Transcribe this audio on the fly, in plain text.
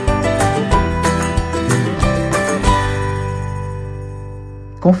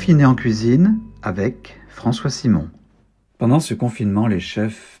Confinés en cuisine avec François Simon. Pendant ce confinement, les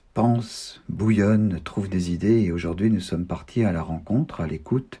chefs pensent, bouillonnent, trouvent des idées et aujourd'hui nous sommes partis à la rencontre, à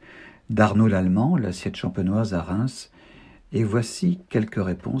l'écoute d'Arnaud Lallement, l'assiette champenoise à Reims. Et voici quelques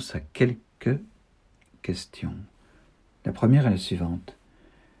réponses à quelques questions. La première est la suivante.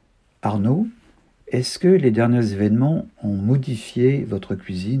 Arnaud, est-ce que les derniers événements ont modifié votre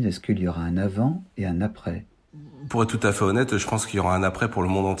cuisine ? Est-ce qu'il y aura un avant et un après ? Pour être tout à fait honnête, je pense qu'il y aura un après pour le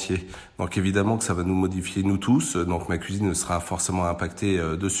monde entier. Donc évidemment que ça va nous modifier nous tous, donc ma cuisine sera forcément impactée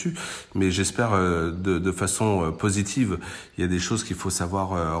dessus, mais j'espère de façon positive. Il y a des choses qu'il faut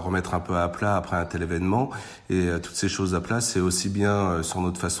savoir remettre un peu à plat après un tel événement, et toutes ces choses à plat, c'est aussi bien sur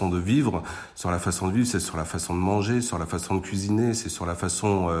notre façon de vivre, sur la façon de vivre, c'est sur la façon de manger, sur la façon de cuisiner, c'est sur la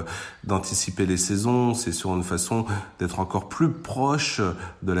façon d'anticiper les saisons, c'est sur une façon d'être encore plus proche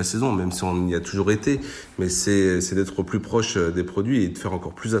de la saison, même si on y a toujours été, mais c'est d'être au plus proche des produits et de faire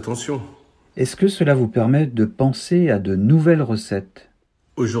encore plus attention. Est-ce que cela vous permet de penser à de nouvelles recettes ?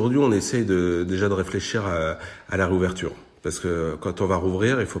 Aujourd'hui, on essaye déjà de réfléchir à la réouverture. Parce que quand on va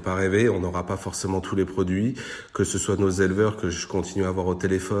rouvrir, il faut pas rêver, on n'aura pas forcément tous les produits, que ce soit nos éleveurs que je continue à avoir au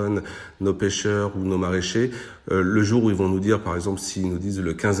téléphone, nos pêcheurs ou nos maraîchers. Le jour où ils vont nous dire, par exemple, s'ils nous disent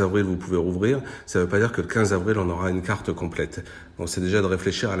le 15 avril vous pouvez rouvrir, ça veut pas dire que le 15 avril on aura une carte complète. Donc c'est déjà de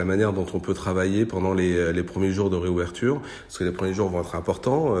réfléchir à la manière dont on peut travailler pendant les premiers jours de réouverture, parce que les premiers jours vont être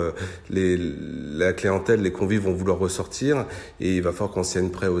importants. La clientèle, les convives vont vouloir ressortir, et il va falloir qu'on s'y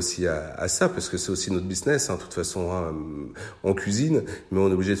tienne prêt aussi à ça, parce que c'est aussi notre business, de toute façon. On cuisine, mais on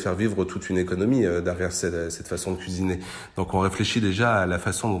est obligé de faire vivre toute une économie derrière cette façon de cuisiner. Donc on réfléchit déjà à la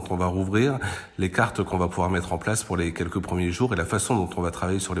façon dont on va rouvrir, les cartes qu'on va pouvoir mettre en place pour les quelques premiers jours et la façon dont on va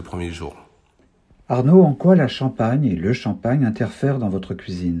travailler sur les premiers jours. Arnaud, en quoi la Champagne et le champagne interfèrent dans votre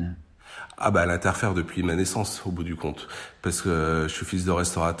cuisine ? Elle interfère depuis ma naissance, au bout du compte. Parce que je suis fils de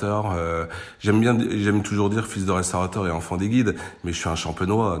restaurateur. J'aime toujours dire fils de restaurateur et enfant des guides, mais je suis un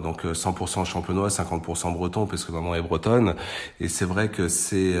champenois, donc 100% champenois, 50% breton, parce que maman est bretonne. Et c'est vrai que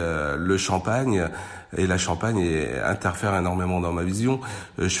c'est le champagne et la Champagne interfère énormément dans ma vision.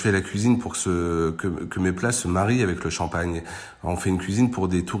 Je fais la cuisine pour que mes plats se marient avec le champagne. On fait une cuisine pour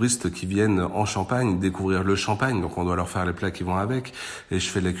des touristes qui viennent en Champagne découvrir le champagne, donc on doit leur faire les plats qui vont avec. Et je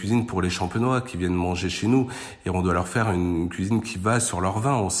fais de la cuisine pour les champenois qui viennent manger chez nous, et on doit leur faire une cuisine qui va sur leur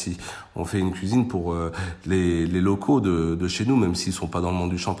vin aussi. On fait une cuisine pour les locaux de chez nous, même s'ils sont pas dans le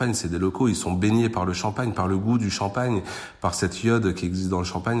monde du champagne, c'est des locaux, ils sont baignés par le champagne, par le goût du champagne, par cette iode qui existe dans le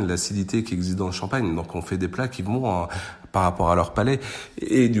champagne, l'acidité qui existe dans le champagne. Donc on fait des plats qui vont par rapport à leur palais.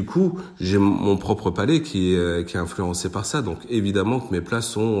 Et du coup, j'ai mon propre palais qui est influencé par ça. Donc évidemment que mes plats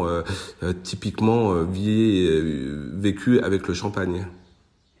sont typiquement vécus avec le champagne.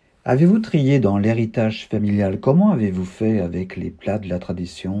 Avez-vous trié dans l'héritage familial ? Comment avez-vous fait avec les plats de la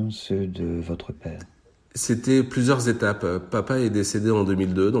tradition, ceux de votre père ? C'était plusieurs étapes. Papa est décédé en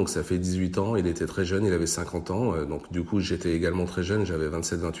 2002, donc ça fait 18 ans. Il était très jeune, il avait 50 ans. Donc du coup, j'étais également très jeune, j'avais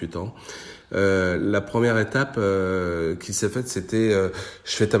 27-28 ans. La première étape qui s'est faite, c'était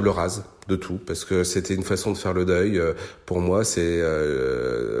je fais table rase de tout, parce que c'était une façon de faire le deuil. Pour moi, c'est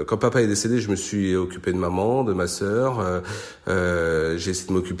quand papa est décédé, je me suis occupé de maman, de ma sœur. J'ai essayé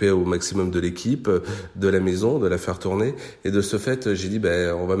de m'occuper au maximum de l'équipe, de la maison, de la faire tourner. Et de ce fait, j'ai dit,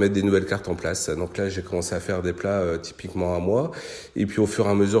 on va mettre des nouvelles cartes en place. Donc là, j'ai commencé à faire des plats typiquement à moi. Et puis au fur et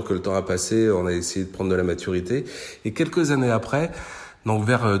à mesure que le temps a passé, on a essayé de prendre de la maturité. Et quelques années après, donc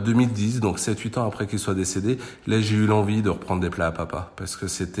vers 2010, donc 7-8 ans après qu'il soit décédé, là j'ai eu l'envie de reprendre des plats à papa, parce que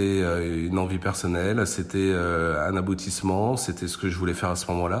c'était une envie personnelle, c'était un aboutissement, c'était ce que je voulais faire à ce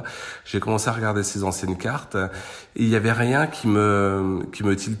moment-là. J'ai commencé à regarder ces anciennes cartes et il y avait rien qui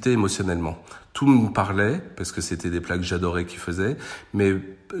me tiltait émotionnellement. Tout me parlait, parce que c'était des plats que j'adorais qu'il faisait, mais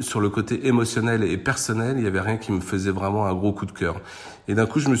sur le côté émotionnel et personnel, il y avait rien qui me faisait vraiment un gros coup de cœur. Et d'un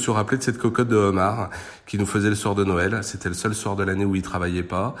coup, je me suis rappelé de cette cocotte de homard qui nous faisait le soir de Noël. C'était le seul soir de l'année où il travaillait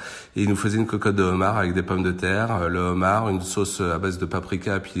pas. Et il nous faisait une cocotte de homard avec des pommes de terre, le homard, une sauce à base de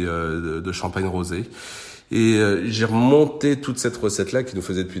paprika puis de champagne rosé. Et j'ai remonté toute cette recette-là qui nous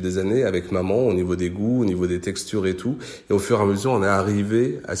faisait depuis des années avec maman au niveau des goûts, au niveau des textures et tout. Et au fur et à mesure, on est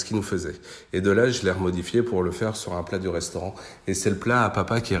arrivé à ce qu'il nous faisait. Et de là, je l'ai remodifié pour le faire sur un plat du restaurant. Et c'est le plat à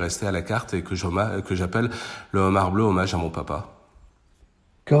papa qui est resté à la carte et que j'appelle le homard bleu, hommage à mon papa.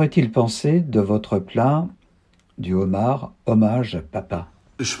 Qu'aurait-il pensé de votre plat du homard, hommage à papa ?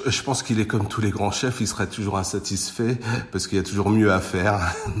 Je pense qu'il est comme tous les grands chefs, il serait toujours insatisfait parce qu'il y a toujours mieux à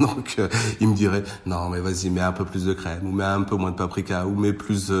faire. Donc il me dirait non mais vas-y, mets un peu plus de crème ou mets un peu moins de paprika ou mets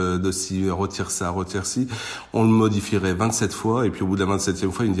plus de ci, retire ça, retire ci. On le modifierait 27 fois et puis au bout de la 27e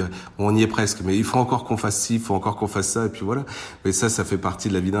fois, il me dirait on y est presque, mais il faut encore qu'on fasse ci, il faut encore qu'on fasse ça et puis voilà. Mais ça fait partie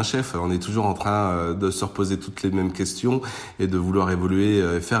de la vie d'un chef. On est toujours en train de se reposer toutes les mêmes questions et de vouloir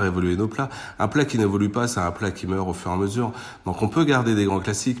évoluer, faire évoluer nos plats. Un plat qui n'évolue pas, c'est un plat qui meurt au fur et à mesure. Donc on peut garder des grands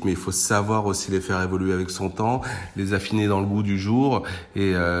classiques, mais il faut savoir aussi les faire évoluer avec son temps, les affiner dans le goût du jour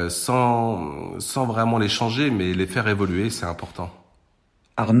et sans vraiment les changer, mais les faire évoluer, c'est important.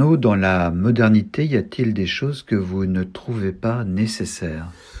 Arnaud, dans la modernité, y a-t-il des choses que vous ne trouvez pas nécessaires ?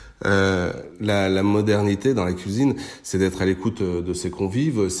 La modernité dans la cuisine, c'est d'être à l'écoute de ses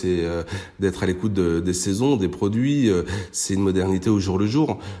convives, c'est d'être à l'écoute des saisons, des produits. C'est une modernité au jour le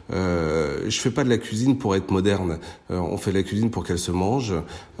jour. Je fais pas de la cuisine pour être moderne. On fait de la cuisine pour qu'elle se mange.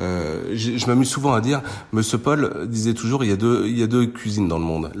 Je m'amuse souvent à dire, Monsieur Paul disait toujours, il y a deux cuisines dans le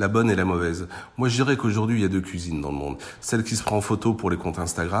monde, la bonne et la mauvaise. Moi, je dirais qu'aujourd'hui, il y a deux cuisines dans le monde. Celle qui se prend en photo pour les comptes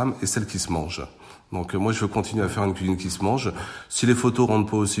Instagram et celle qui se mange. Donc moi je veux continuer à faire une cuisine qui se mange. Si les photos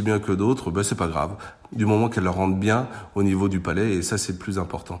rendent pas aussi bien que d'autres, c'est pas grave. Du moment qu'elles leur rendent bien au niveau du palais, et ça c'est le plus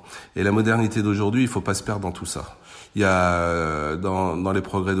important. Et la modernité d'aujourd'hui, il faut pas se perdre dans tout ça. Il y a dans les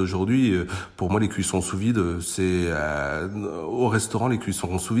progrès d'aujourd'hui, pour moi les cuissons sous vide, c'est au restaurant les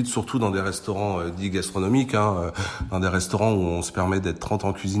cuissons sous vide, surtout dans des restaurants dits gastronomiques, dans des restaurants où on se permet d'être 30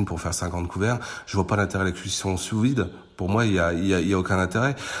 en cuisine pour faire 50 couverts. Je vois pas l'intérêt de la cuisson sous vide. Pour moi, il y a aucun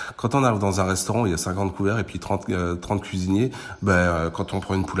intérêt. Quand on arrive dans un restaurant où il y a 50 couverts et puis 30 cuisiniers, quand on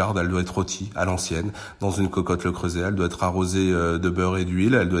prend une poularde, elle doit être rôtie à l'ancienne, dans une cocotte Le Creuset. Elle doit être arrosée de beurre et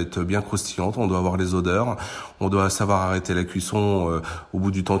d'huile. Elle doit être bien croustillante. On doit avoir les odeurs. On doit savoir arrêter la cuisson au bout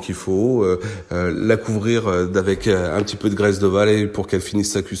du temps qu'il faut. La couvrir avec un petit peu de graisse de volaille pour qu'elle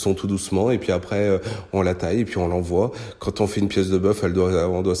finisse sa cuisson tout doucement. Et puis après, on la taille et puis on l'envoie. Quand on fait une pièce de bœuf,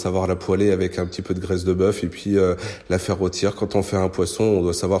 on doit savoir la poêler avec un petit peu de graisse de bœuf et puis la faire rôtir. Quand on fait un poisson, on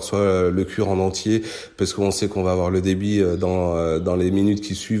doit savoir soit le cuire en entier parce qu'on sait qu'on va avoir le débit dans les minutes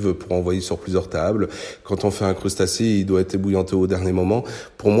qui suivent pour envoyer sur plusieurs tables. Quand on fait un crustacé, il doit être ébouillanté au dernier moment.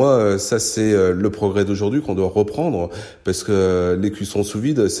 Pour moi, ça c'est le progrès d'aujourd'hui qu'on doit reprendre parce que les cuissons sous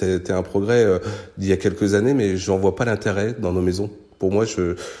vide, c'était un progrès d'il y a quelques années, mais j'en vois pas l'intérêt dans nos maisons. Pour moi,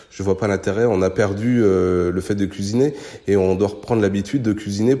 je vois pas l'intérêt. On a perdu le fait de cuisiner et on doit reprendre l'habitude de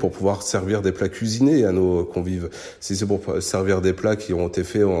cuisiner pour pouvoir servir des plats cuisinés à nos convives. Si c'est pour servir des plats qui ont été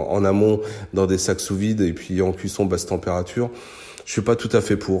faits en amont dans des sacs sous vide et puis en cuisson basse température, je suis pas tout à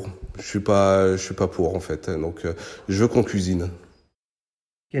fait pour. Je suis pas pour en fait. Donc, je veux qu'on cuisine.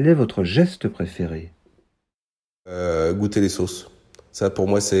 Quel est votre geste préféré ? Goûter les sauces. Ça, pour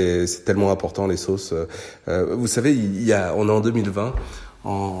moi, c'est tellement important, les sauces. Vous savez, on est en 2020.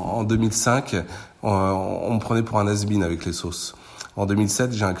 En 2005, on me prenait pour un has-been avec les sauces. En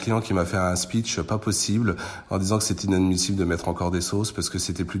 2007, j'ai un client qui m'a fait un speech pas possible en disant que c'était inadmissible de mettre encore des sauces parce que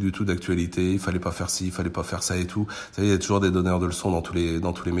c'était plus du tout d'actualité, il fallait pas faire ci, il fallait pas faire ça et tout. Vous savez, il y a toujours des donneurs de leçons dans tous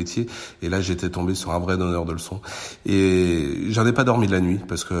les métiers et là, j'étais tombé sur un vrai donneur de leçons. Et j'en ai pas dormi de la nuit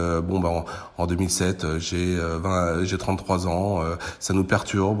parce que en 2007, j'ai 33 ans, ça nous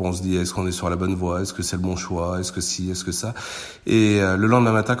perturbe, on se dit est-ce qu'on est sur la bonne voie, est-ce que c'est le bon choix, est-ce que ci, est-ce que ça. Et le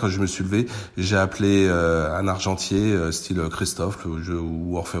lendemain matin quand je me suis levé, j'ai appelé un argentier style Christophe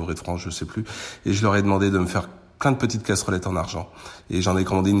ou Orfèvre de France, je sais plus, et je leur ai demandé de me faire plein de petites casserolettes en argent. Et j'en ai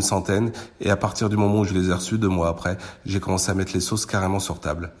commandé une centaine, et à partir du moment où je les ai reçues, 2 mois après, j'ai commencé à mettre les sauces carrément sur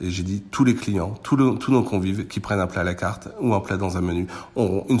table. Et j'ai dit, tous les clients, tous nos convives qui prennent un plat à la carte ou un plat dans un menu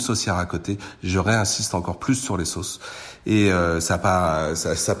auront une saucière à côté. Je réinsiste encore plus sur les sauces. Et ça a pas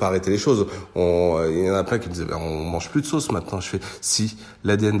arrêté les choses. Il y en a plein qui me disaient on mange plus de sauce maintenant. Je fais si,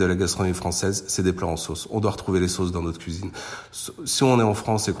 l'ADN de la gastronomie française, c'est des plats en sauce. On doit retrouver les sauces dans notre cuisine. Si on est en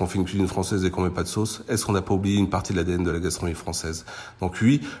France et qu'on fait une cuisine française et qu'on met pas de sauce, est-ce qu'on n'a pas oublié une partie de l'ADN de la gastronomie française? Donc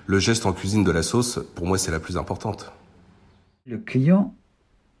oui, le geste en cuisine de la sauce, pour moi, c'est la plus importante. Le client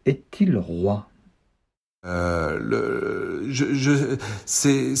est-il roi?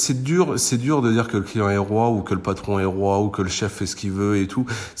 C'est dur de dire que le client est roi ou que le patron est roi ou que le chef fait ce qu'il veut et tout.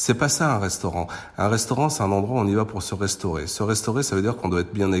 C'est pas ça un restaurant. Un restaurant, c'est un endroit où on y va pour se restaurer. Se restaurer, ça veut dire qu'on doit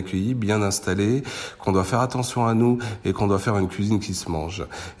être bien accueilli, bien installé, qu'on doit faire attention à nous et qu'on doit faire une cuisine qui se mange.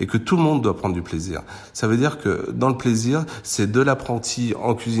 Et que tout le monde doit prendre du plaisir. Ça veut dire que dans le plaisir, c'est de l'apprenti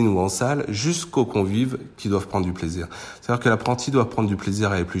en cuisine ou en salle jusqu'aux convives qui doivent prendre du plaisir. C'est-à-dire que l'apprenti doit prendre du plaisir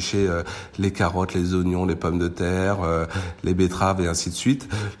à éplucher les carottes, les oignons, les pommes de terre, les betteraves et ainsi de suite.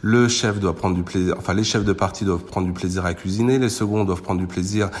 Le chef doit prendre du plaisir, enfin les chefs de partie doivent prendre du plaisir à cuisiner, les seconds doivent prendre du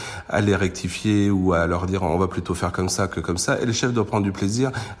plaisir à les rectifier ou à leur dire on va plutôt faire comme ça que comme ça, et le chef doit prendre du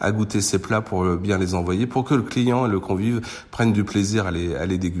plaisir à goûter ses plats pour bien les envoyer, pour que le client et le convive prennent du plaisir à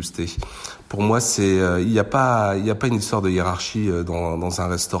les déguster. Pour moi, il n'y a pas une histoire de hiérarchie dans un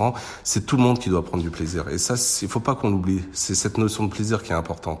restaurant. C'est tout le monde qui doit prendre du plaisir. Et ça, il faut pas qu'on l'oublie. C'est cette notion de plaisir qui est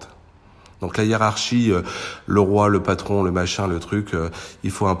importante. Donc la hiérarchie, le roi, le patron, le machin, le truc,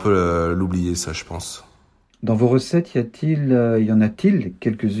 il faut un peu l'oublier, ça, je pense. Dans vos recettes, y en a-t-il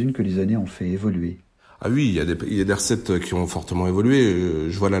quelques-unes que les années ont fait évoluer ? Ah oui, il y a des recettes qui ont fortement évolué.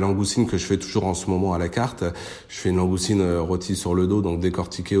 Je vois la langoustine que je fais toujours en ce moment à la carte. Je fais une langoustine rôtie sur le dos, donc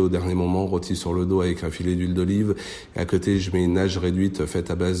décortiquée au dernier moment, rôtie sur le dos avec un filet d'huile d'olive. Et à côté, je mets une nage réduite faite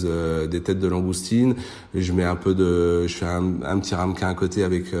à base des têtes de langoustine. Je mets je fais un petit ramequin à côté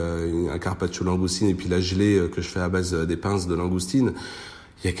avec un carpaccio langoustine et puis la gelée que je fais à base des pinces de langoustine.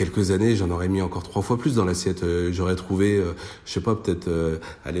 Il y a quelques années, j'en aurais mis encore 3 fois plus dans l'assiette. J'aurais trouvé, je sais pas, peut-être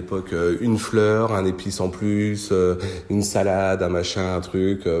à l'époque, une fleur, un épice en plus, une salade, un machin, un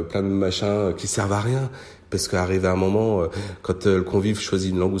truc, plein de machins qui servent à rien. Parce qu'arrivé à un moment, quand le convive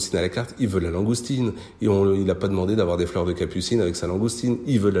choisit une langoustine à la carte, il veut la langoustine. Et il n'a pas demandé d'avoir des fleurs de capucine avec sa langoustine.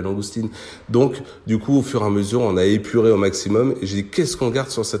 Il veut la langoustine. Donc, du coup, au fur et à mesure, on a épuré au maximum. Et j'ai dit, qu'est-ce qu'on garde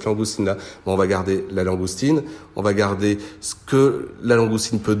sur cette langoustine-là ? On va garder la langoustine. On va garder ce que la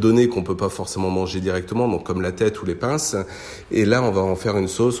langoustine peut donner, qu'on peut pas forcément manger directement, donc comme la tête ou les pinces. Et là, on va en faire une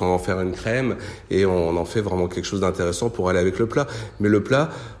sauce, on va en faire une crème. Et on en fait vraiment quelque chose d'intéressant pour aller avec le plat. Mais le plat,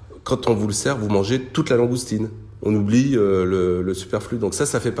 quand on vous le sert, vous mangez toute la langoustine. On oublie le superflu. Donc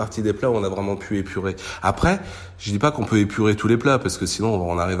ça fait partie des plats où on a vraiment pu épurer. Après, je dis pas qu'on peut épurer tous les plats, parce que sinon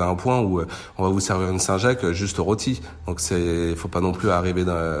on arrive à un point où on va vous servir une Saint-Jacques juste rôtie. Donc faut pas non plus arriver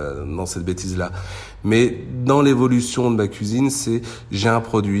dans cette bêtise-là. Mais dans l'évolution de ma cuisine, j'ai un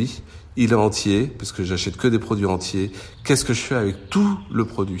produit, il est entier, parce que j'achète que des produits entiers. Qu'est-ce que je fais avec tout le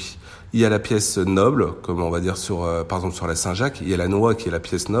produit ? Il y a la pièce noble, comme on va dire par exemple sur la Saint-Jacques, il y a la noix qui est la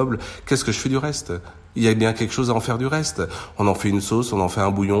pièce noble. Qu'est-ce que je fais du reste ? Il y a bien quelque chose à en faire du reste. On en fait une sauce, on en fait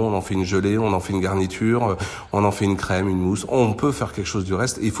un bouillon, on en fait une gelée, on en fait une garniture, on en fait une crème, une mousse. On peut faire quelque chose du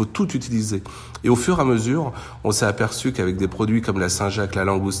reste et il faut tout utiliser. Et au fur et à mesure, on s'est aperçu qu'avec des produits comme la Saint-Jacques, la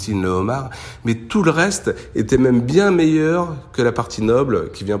langoustine, le homard, mais tout le reste était même bien meilleur que la partie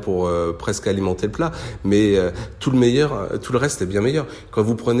noble qui vient pour presque alimenter le plat. Mais tout le reste est bien meilleur. Quand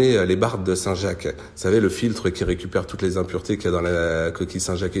vous prenez les bardes de Saint-Jacques, vous savez, le filtre qui récupère toutes les impuretés qu'il y a dans la coquille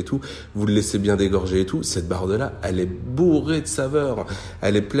Saint-Jacques et tout, vous le laissez bien dégorger et tout, cette barde-là, elle est bourrée de saveurs,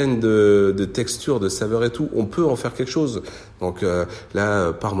 elle est pleine de textures, de saveurs et tout, on peut en faire quelque chose. Donc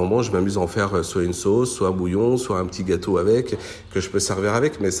là, par moment, je m'amuse à en faire soit une sauce, soit un bouillon, soit un petit gâteau avec, que je peux servir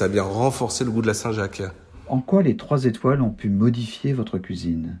avec, mais ça a bien renforcé le goût de la Saint-Jacques. En quoi les 3 étoiles ont pu modifier votre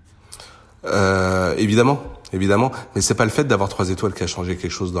cuisine ? Évidemment, mais c'est pas le fait d'avoir 3 étoiles qui a changé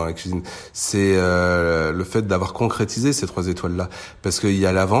quelque chose dans la cuisine. C'est le fait d'avoir concrétisé ces 3 étoiles-là. Parce qu'il y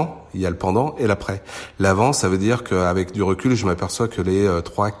a l'avant, il y a le pendant et l'après. L'avant, ça veut dire qu'avec du recul, je m'aperçois que les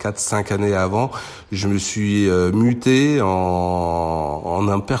 3, 4, 5 années avant, je me suis muté en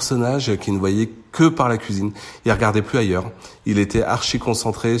un personnage qui ne voyait que par la cuisine. Il regardait plus ailleurs. Il était archi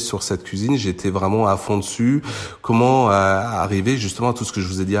concentré sur cette cuisine. J'étais vraiment à fond dessus. Comment arriver justement à tout ce que je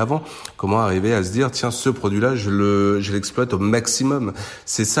vous ai dit avant. Comment arriver à se dire, tiens, ce produit-là, je l'exploite au maximum.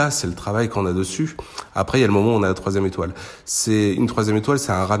 C'est ça, c'est le travail qu'on a dessus. Après, il y a le moment où on a la 3e étoile. Une 3e étoile,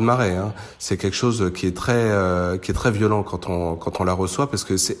 c'est un raz-de-marée, hein. C'est quelque chose qui est très violent quand on la reçoit, parce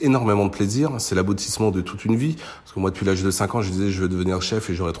que c'est énormément de plaisir. C'est l'aboutissement de toute une vie. Parce que moi, depuis l'âge de 5 ans, je disais, je veux devenir chef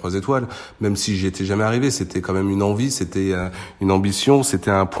et j'aurai 3 étoiles. Même si j'y étais jamais arrivé, c'était quand même une envie, c'était une ambition,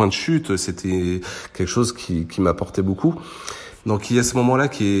 c'était un point de chute, c'était quelque chose qui m'apportait beaucoup. Donc il y a ce moment-là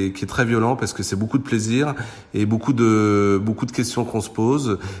qui est très violent, parce que c'est beaucoup de plaisir et beaucoup de questions qu'on se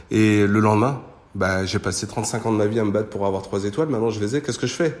pose. Et le lendemain, j'ai passé 35 ans de ma vie à me battre pour avoir 3 étoiles. Maintenant, je les ai. Qu'est-ce que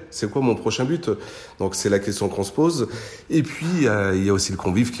je fais ? C'est quoi mon prochain but ? Donc, c'est la question qu'on se pose. Et puis, il y a aussi le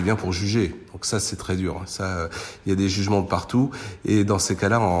convive qui vient pour juger. Donc ça, c'est très dur. Ça, il y a des jugements de partout. Et dans ces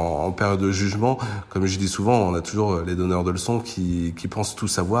cas-là, en période de jugement, comme je dis souvent, on a toujours les donneurs de leçons qui pensent tout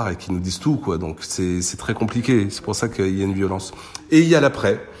savoir et qui nous disent tout, quoi. Donc, c'est très compliqué. C'est pour ça qu'il y a une violence. Et il y a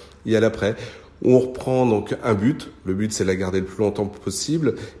l'après. On reprend donc un but. Le but, c'est de la garder le plus longtemps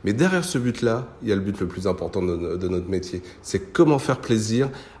possible. Mais derrière ce but-là, il y a le but le plus important de notre métier. C'est comment faire plaisir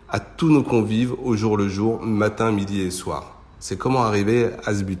à tous nos convives au jour le jour, matin, midi et soir. C'est comment arriver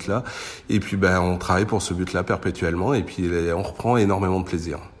à ce but-là. Et puis, on travaille pour ce but-là perpétuellement. Et puis, on reprend énormément de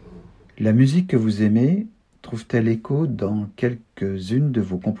plaisir. La musique que vous aimez trouve-t-elle écho dans quelques-unes de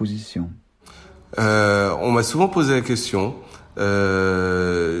vos compositions ? On m'a souvent posé la question.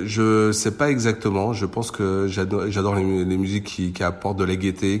 Je sais pas exactement. Je pense que j'adore les musiques qui apportent de la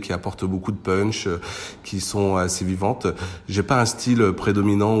gaieté, qui apportent beaucoup de punch, qui sont assez vivantes. J'ai pas un style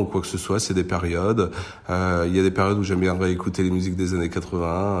prédominant ou quoi que ce soit. C'est des périodes. Il y a des périodes où j'aime bien réécouter les musiques des années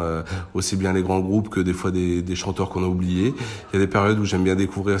 80, aussi bien les grands groupes que des fois des chanteurs qu'on a oubliés. Il y a des périodes où j'aime bien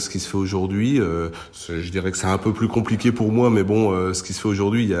découvrir ce qui se fait aujourd'hui. Je dirais que c'est un peu plus compliqué pour moi, mais bon, ce qui se fait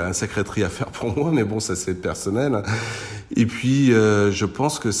aujourd'hui, il y a un sacré tri à faire pour moi, mais bon, ça c'est personnel. Et puis, je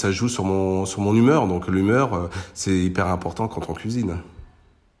pense que ça joue sur mon humeur. Donc, l'humeur, c'est hyper important quand on cuisine.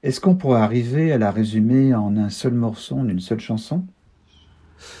 Est-ce qu'on pourrait arriver à la résumer en un seul morceau, en une seule chanson ?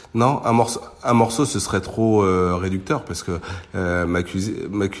 Non, un morceau, ce serait trop réducteur parce que ma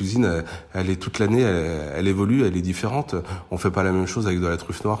cuisine, elle est toute l'année, elle évolue, elle est différente. On fait pas la même chose avec de la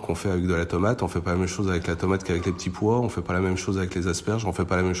truffe noire qu'on fait avec de la tomate. On fait pas la même chose avec la tomate qu'avec les petits pois. On fait pas la même chose avec les asperges. On fait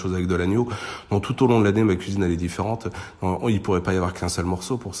pas la même chose avec de l'agneau. Donc tout au long de l'année, ma cuisine, elle est différente. Il pourrait pas y avoir qu'un seul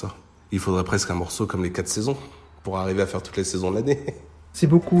morceau pour ça. Il faudrait presque un morceau comme les 4 saisons pour arriver à faire toutes les saisons de l'année. Merci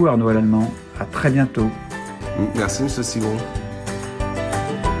beaucoup Arnaud Lallement. À très bientôt. Merci Monsieur Simon.